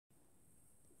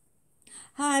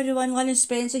Hi everyone, Lynn and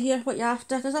Spencer here. What you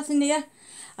after? There's nothing there.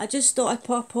 I just thought I'd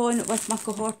pop on with my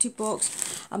Cohorted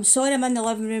box. I'm sorry I'm in the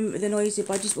living room with the noisy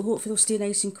budgies, but hopefully they'll stay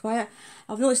nice and quiet.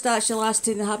 I've noticed that actually last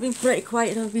time they have been pretty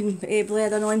quiet and I've been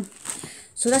blathering on.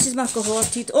 So this is my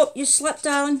Cohorted. Oh, you slipped,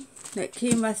 darling. It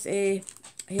came with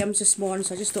hymns this morning,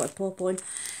 so I just thought I'd pop on.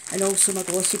 And also my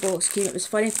glossy box came. It was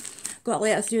funny. Got a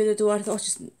letter through the door. I thought,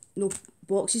 just no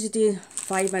boxes a day.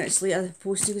 5 minutes later, the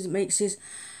postie was Mike says,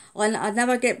 Lynn, I'd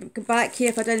never get back here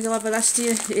if I didn't deliver this to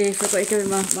you. Forgot to give me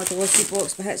my glossy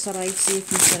box, but hits arrived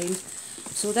safe and sound.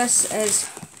 So this is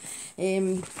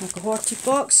my Cohorted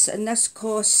box, and this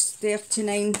costs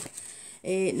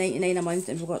 $39.99 a month,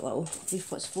 and we've got little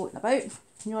leaflets floating about.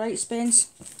 You alright, Spence?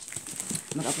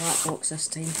 I've got a black box this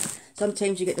time.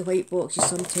 Sometimes you get the white boxes,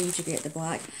 sometimes you get the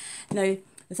black. Now,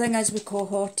 the thing is with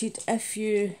Cohorted, if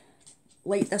you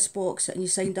like this box and you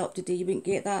signed up today, you wouldn't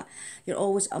get that. You're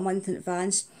always a month in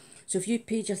advance. So if you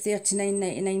paid your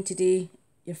 $39.99 today,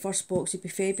 your first box would be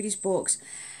February's box.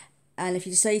 And if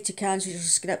you decide to cancel your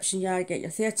subscription, you either get your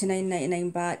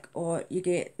 $39.99 back or you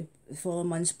get the following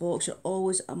month's box. You're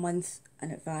always a month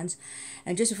in advance.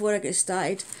 And just before I get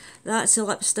started, that's the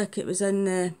lipstick. It was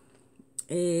in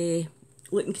the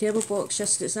Look Incredible box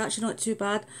yesterday. It's actually not too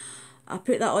bad. I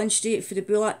put that on straight for the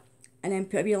bullet and then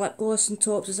put a wee lip gloss on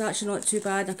top, so it's actually not too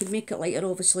bad. I could make it lighter,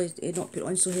 obviously, not put it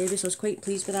on so heavy, so I was quite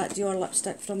pleased with that Dior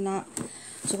lipstick from that.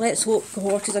 So let's hope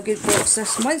Cohorted is a good box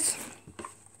this month.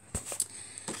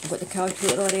 I've got the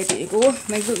calculator all ready to go.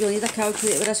 Might not really need a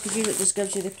calculator with this because usually it just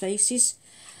gives you the prices.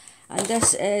 And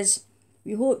this is,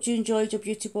 we hope you enjoyed your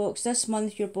beauty box. This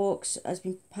month your box has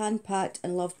been hand-packed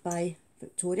and loved by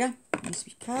Victoria. Nice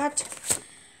wee card.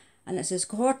 And it says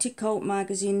Cohorted Cult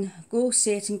Magazine Goal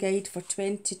Setting Guide for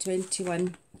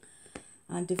 2021.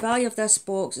 And the value of this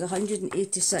box is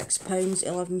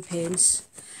 £186.11.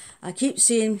 I keep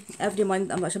saying every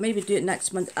month, I should maybe do it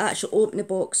next month, I actually open the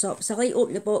box up. So I like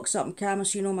opening the box up on camera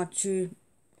so you know my true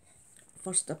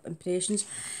first impressions.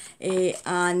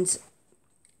 And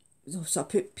so I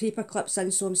put paper clips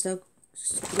in, so I'm still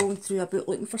scrolling through a book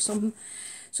looking for something.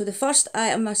 So the first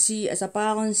item I see is a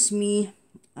Balance Me,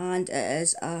 and it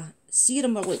is a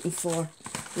serum we're looking for.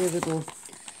 There we go.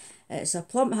 It's a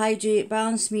Plump Hydrate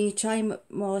Balance Me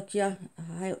Tri-Molecular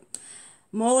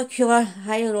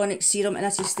Hyaluronic Serum, and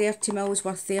this is 30 ml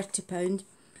worth £30.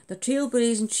 The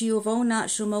trailblazing trio of all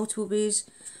natural multiple weights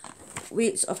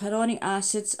of hyaluronic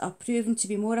acids are proven to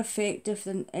be more effective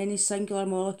than any singular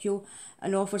molecule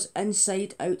and offers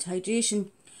inside-out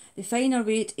hydration. The finer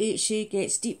weight HA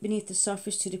gets deep beneath the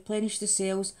surface to replenish the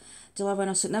cells, delivering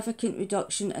a significant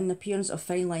reduction in the appearance of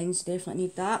fine lines. Definitely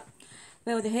need that.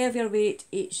 While the heavier weight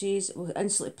HAs will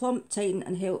instantly plump, tighten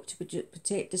and help to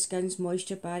protect the skin's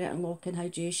moisture barrier and lock in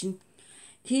hydration.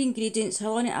 Key ingredients: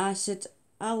 hyaluronic acid,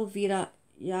 aloe vera,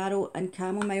 yarrow and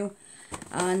chamomile.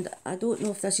 And I don't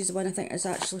know if this is the one, I think it's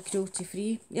actually cruelty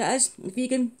free. Yeah, it is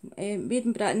vegan, made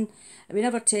in Britain. We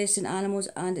never tested animals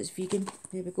and it's vegan.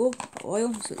 There we go. Oil,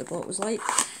 that's what the bottle was like.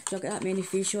 So I've got that many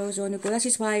face oils on the go. This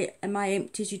is why in my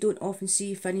empties you don't often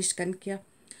see finished skincare,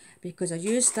 because I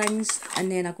use things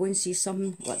and then I go and see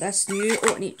something like this new,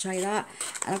 oh I need to try that,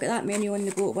 and I've got that many on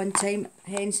the go at one time.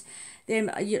 Hence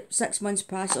then a year, 6 months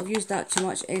pass, I've used that too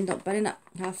much, end up burning it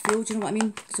half full, do you know what I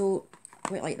mean? So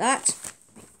quite like that.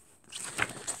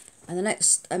 And the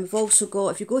next, we've also got,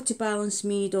 if you go to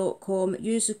balanceme.com,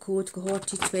 use the code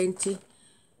Cohorted20,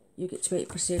 you get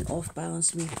 20% off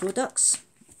Balance Me products.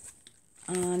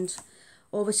 And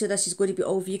obviously this is going to be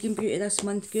all vegan beauty this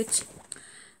month, good.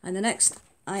 And the next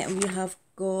item we have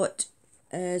got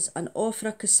is an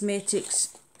Ofra Cosmetics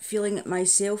Feeling It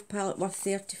Myself palette worth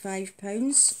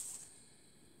 £35.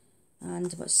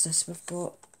 And what's this we've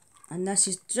got? And this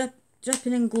is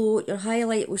Dripping and Glow. Your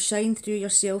highlight will shine through your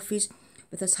selfies.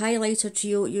 With this highlighter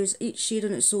trio, use each shade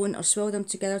on its own or swirl them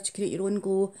together to create your own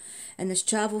glow. And this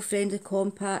travel-friendly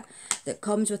compact that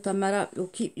comes with a mirror will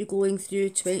keep you glowing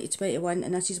through 2021,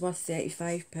 and this is worth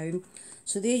 £35.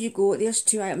 So there you go, there's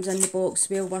two items in the box,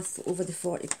 well worth over the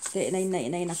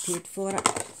 $39.99 I paid for it.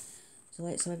 So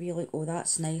let's have a wee look. Oh,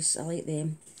 that's nice, I like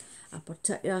them. I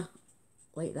particularly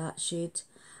like that shade.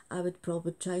 I would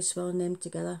probably try swirling them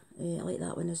together. I like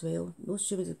that one as well. Not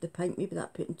sure with the pink, maybe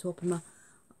that put on top of my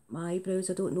eyebrows,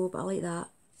 I don't know, but I like that.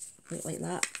 Quite like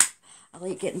that. I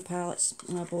like getting palettes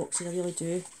in my boxes, I really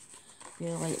do.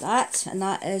 Really like that. And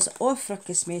that is Ofra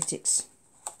Cosmetics.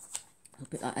 I'll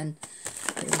put that in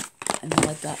and the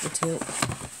lid, that would help.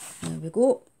 There we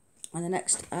go. And the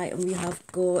next item we have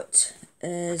got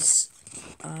is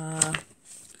a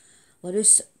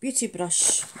LaRousse beauty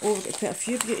brush. Oh, we've got quite a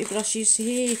few beauty brushes.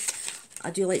 Hey,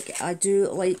 I do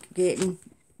like getting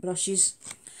brushes.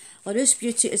 LaRousse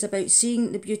Beauty is about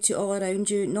seeing the beauty all around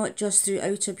you, not just through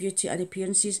outer beauty and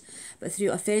appearances, but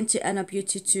through authentic inner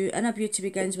beauty too. Inner beauty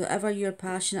begins with whatever you're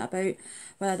passionate about,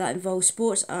 whether that involves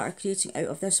sports, art, or creating out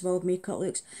of this world makeup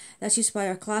looks. This is why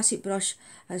our classic brush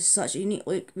has such a unique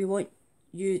look. We want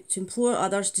you to implore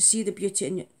others to see the beauty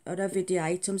in our everyday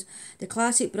items. The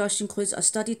classic brush includes a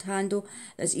studded handle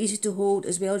that is easy to hold,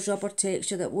 as well as rubber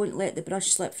texture that won't let the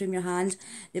brush slip from your hands.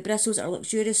 The bristles are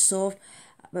luxurious soft,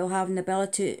 while having the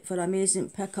ability for amazing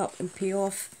pick up and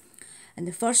payoff. And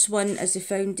the first one is the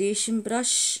foundation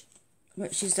brush,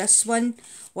 which is this one,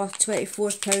 worth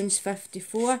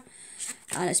 £24.54,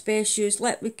 and it's best used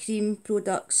liquid cream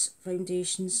products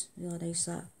foundations. Really nice,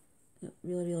 that,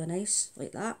 really nice,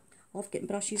 like that. I love getting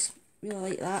brushes,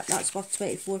 really like that. That's worth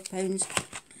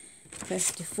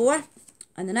 £24.54.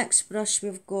 And the next brush,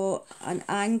 we've got an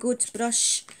angled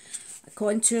brush, a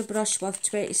contour brush worth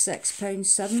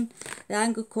 £26.7. The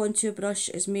angled contour brush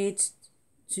is made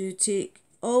to take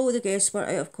all the guesswork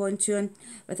out of contouring,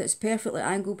 with its perfectly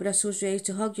angled bristles ready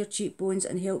to hug your cheekbones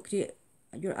and help create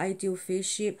your ideal face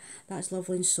shape. That's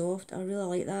lovely and soft. I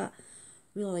really like that.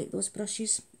 Really like those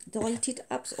brushes. Delighted.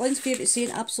 Lynn's favourite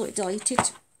saying, absolutely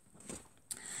delighted.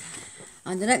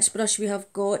 And the next brush we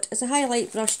have got is a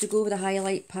highlight brush to go with a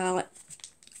highlight palette.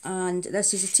 And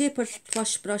this is a tapered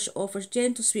plush brush, offers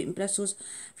gentle sweetened bristles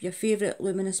for your favourite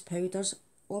luminous powders.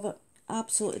 Love it.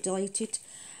 Absolutely delighted.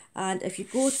 And if you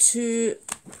go to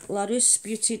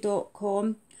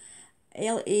larousebeauty.com,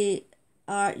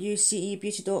 LARUCE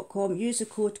beauty.com, use the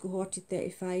code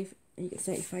Cohorted35 and you get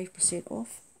 35%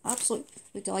 off.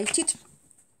 Absolutely delighted.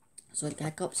 Sorry,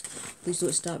 hiccups. Please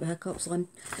don't start with hiccups, Lynn.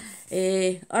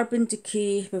 Urban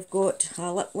Decay, we've got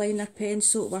a lip liner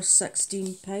pencil worth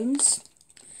 £16.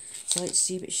 So let's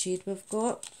see what shade we've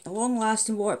got. A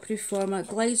long-lasting waterproof format,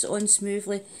 glides on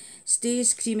smoothly,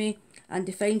 stays creamy and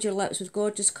defines your lips with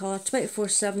gorgeous colour.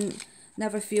 24/7,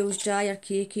 never feels dry or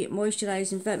cakey.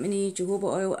 Moisturising vitamin E, jojoba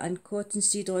oil and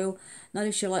cottonseed oil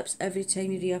nourish your lips every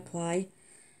time you reapply.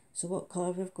 So what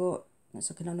colour we've got? That's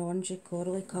like an orangey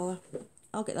corally colour.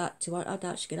 I'll get that to work. I'd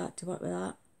actually get that to work with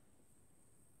that.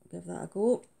 Give that a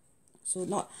go. So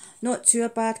not too a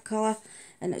bad colour,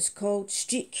 and it's called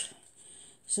Streak.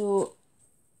 So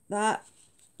that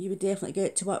you would definitely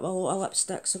get to work with a lot of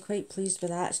lipstick, so quite pleased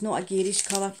with that. It's not a garish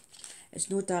colour, it's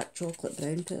no dark chocolate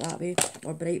brown, put it that way,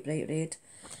 or bright red,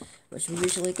 which we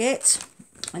usually get.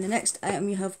 And the next item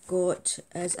we have got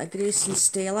is a Grace and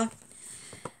Stella,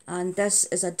 and this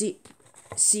is a deep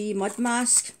sea mud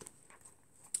mask,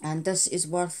 and this is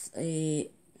worth a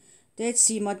Dead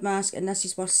Sea mud mask, and this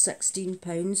is worth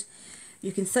 £16.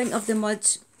 You can think of the mud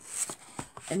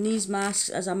in these masks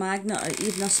as a magnet or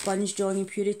even a sponge drawing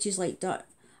impurities like dirt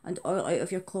and oil out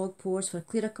of your clogged pores for a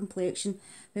clearer complexion.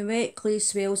 When wet, clay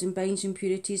swells and binds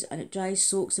impurities, and it dries,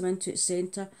 soaks them into its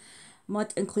centre.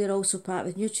 Mud and clay are also packed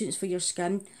with nutrients for your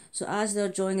skin, so as they're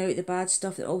drawing out the bad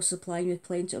stuff, they're also supplying you with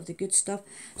plenty of the good stuff.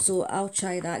 So I'll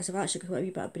try that, because I've actually got a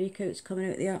wee bit of breakouts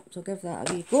coming out there, so I'll give that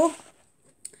a wee go.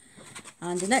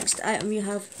 And the next item we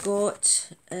have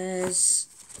got is,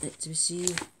 let's see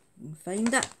if we can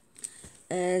find it,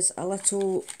 is a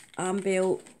little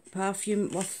Ambel perfume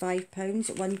worth £5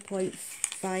 at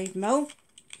 1.5ml.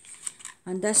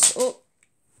 And this,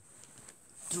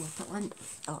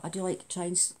 I do like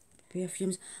trying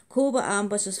perfumes. Cobalt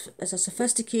Amber is a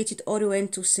sophisticated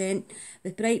oriental scent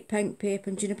with bright pink pepper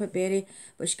and juniper berry,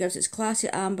 which gives its classy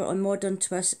amber on modern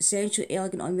twist, essentially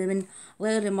elegant on women,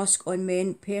 leathery musk on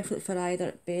men, perfect for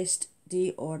either best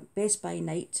day or best by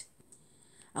night.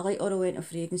 I like oriental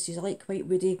fragrances. I like quite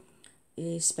woody,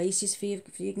 spices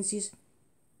fragrances.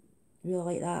 Really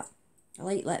like that. I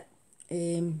like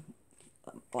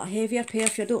a heavier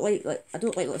perfume. I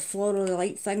don't like floral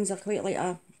light things. I quite like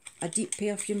a deep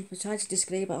perfume, which I had to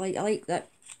describe it. I like that.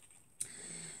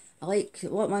 I like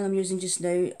what one I'm using just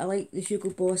now. I like the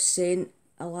Hugo Boss scent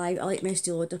Alive. I like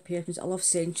Estee Lauder perfumes. I love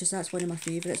Sensuous. That's one of my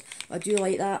favourites. I do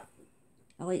like that.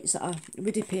 I like sort of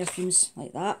woody perfumes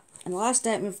like that. And the last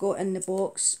item we've got in the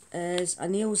box is a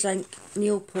nail zinc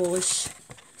nail polish,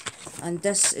 and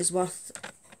this is worth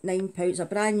 £9. A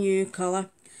brand new colour.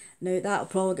 Now that'll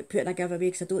probably get put in a giveaway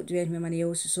because I don't do anything with my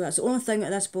nails, so that's the only thing with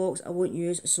this box I won't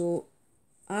use. So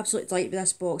I absolutely delight with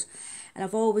this box, and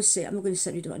I've always said I'm not going to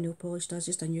sit and do what a nail polish does,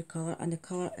 just a new colour, and the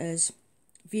colour is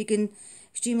vegan,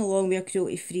 extremely long wear,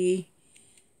 cruelty free,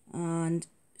 and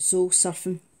soul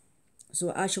surfing.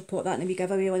 So I shall put that in a wee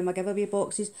giveaway, one of my giveaway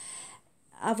boxes.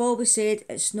 I've always said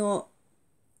it's not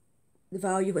the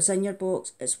value what's in your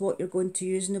box, it's what you're going to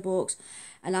use in the box,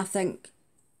 and I think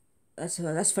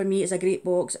this for me is a great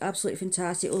box, absolutely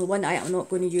fantastic. Although one item I'm not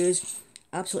going to use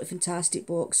Absolutely fantastic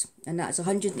box, and that's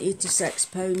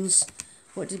 £186.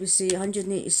 What did we say?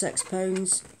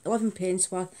 £186, 11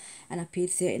 pence worth, and I paid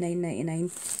 £39.99.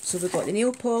 So we've got the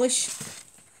nail polish,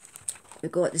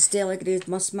 we've got the Stella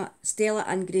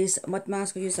and Grace mud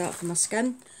mask. I use that for my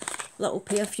skin. Little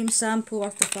perfume sample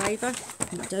worth a £5.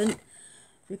 Put it down.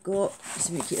 We've got, let's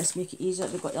make it easier,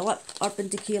 we've got the Urban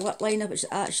Decay lip liner, which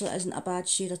actually isn't a bad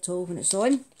shade at all when it's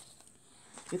on.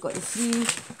 We've got the three,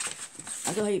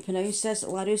 I don't know how you pronounce this,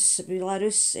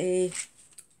 Larus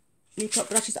makeup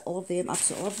brushes. I love them,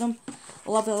 absolutely love them.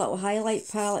 I love the little highlight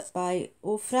palette by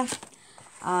Ofra,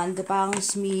 and the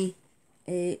Balance Me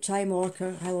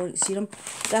Tri-Molecular Hyaluronic Serum.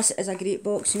 This is a great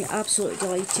box, and I'm absolutely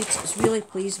delighted. I was really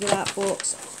pleased with that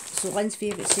box. So Lynn's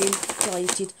favourite, same,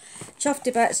 delighted. Chuffed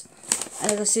to bits.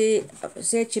 And as I say, I've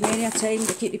said to you many a time,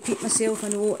 I keep repeating myself, I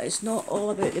know it's not all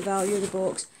about the value of the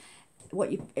box.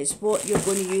 It's what you're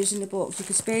going to use in the box. You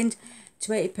could spend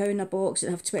 £20 a box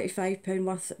and have £25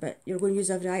 worth, but you're going to use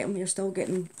every item, you're still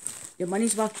getting your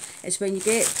money's worth. It's when you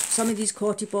get some of these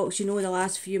Cohorted boxes, you know, the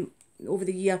last few, over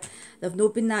the year, they've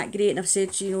not been that great, and I've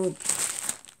said, you know,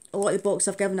 a lot of the boxes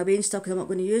I've given away and stuff because I'm not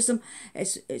going to use them.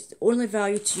 It's only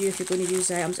value to you if you're going to use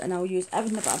items, and I'll use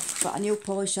everything but I've got a nail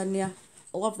polish in there.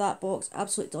 I love that box,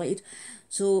 absolutely delighted.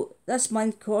 So this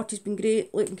month, Cohorted's been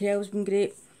great, Luke and Kel's been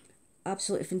great.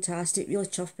 Absolutely fantastic, really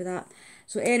chuffed with that.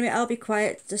 So anyway, I'll be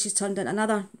quiet. This has turned into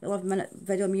another 11-minute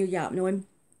video of me yapping on.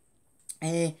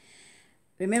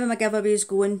 Remember my giveaways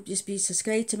going. Just be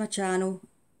subscribed to my channel.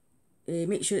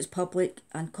 Make sure it's public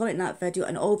and comment on that video.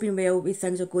 And all being well, with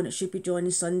things are going, it should be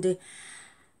joining Sunday.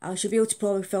 I should be able to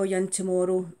probably fill you in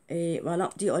tomorrow with an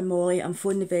update on Molly. I'm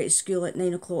phoning the vet at school at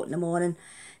 9 o'clock in the morning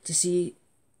to see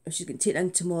if she's going to take it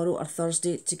in tomorrow or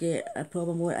Thursday to get a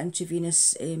probably more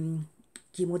intravenous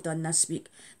chemo done this week,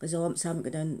 because the lumps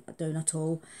haven't gone down at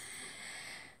all.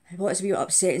 What's a wee bit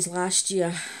upsetting is last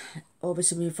year,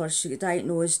 obviously when she got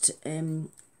diagnosed,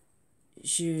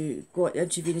 she got the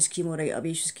intravenous chemo right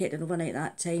away. She was kept in overnight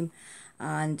that time,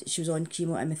 and she was on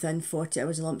chemo, and within 40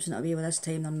 hours the lumps went away. Well, this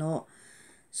time they're not.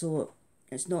 So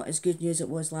it's not as good news as it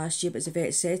was last year, but as the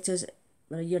vet said to us,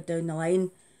 we're a year down the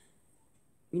line,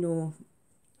 you know,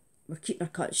 we're keeping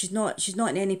her cut. She's not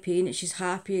in any pain, she's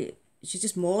happy, she's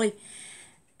just Molly.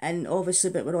 And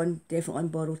obviously, but we're definitely on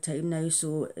borrowed time now,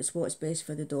 so it's what's best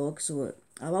for the dog. So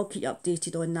I will keep you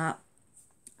updated on that.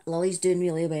 Lily's doing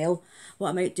really well. What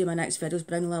I might do in my next video is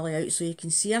bring Lily out so you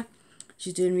can see her.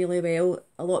 She's doing really well,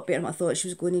 a lot better than I thought she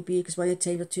was going to be, because one of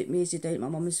the times I took Maisie down to my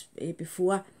mum's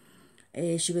before,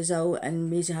 she was ill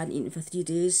and Maisie hadn't eaten for 3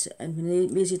 days. And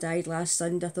when Maisie died last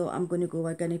Sunday, I thought, I'm going to go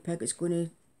a guinea pig, it's going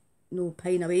to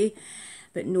pine away.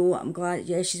 But no, I'm glad,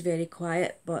 yeah, she's very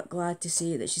quiet, but glad to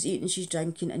say that she's eating, she's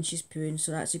drinking, and she's pooing,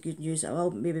 so that's the good news. I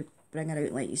will maybe bring her out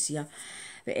and let you see her.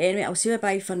 But anyway, I'll say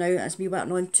bye for now. It's me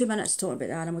working on 2 minutes talking about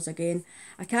the animals again.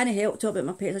 I can't help talking about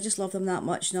my pets, I just love them that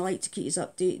much, and I like to keep you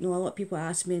updated. You know, a lot of people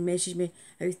ask me and message me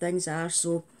how things are,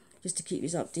 so just to keep you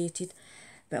updated.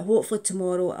 But hopefully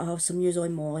tomorrow I'll have some news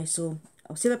on Molly, so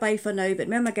I'll say bye for now. But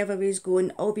remember my giveaways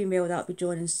going, all being well, that'll be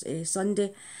joining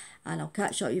Sunday. And I'll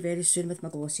catch up with you very soon with my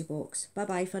glossy box. Bye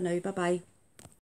bye for now. Bye bye.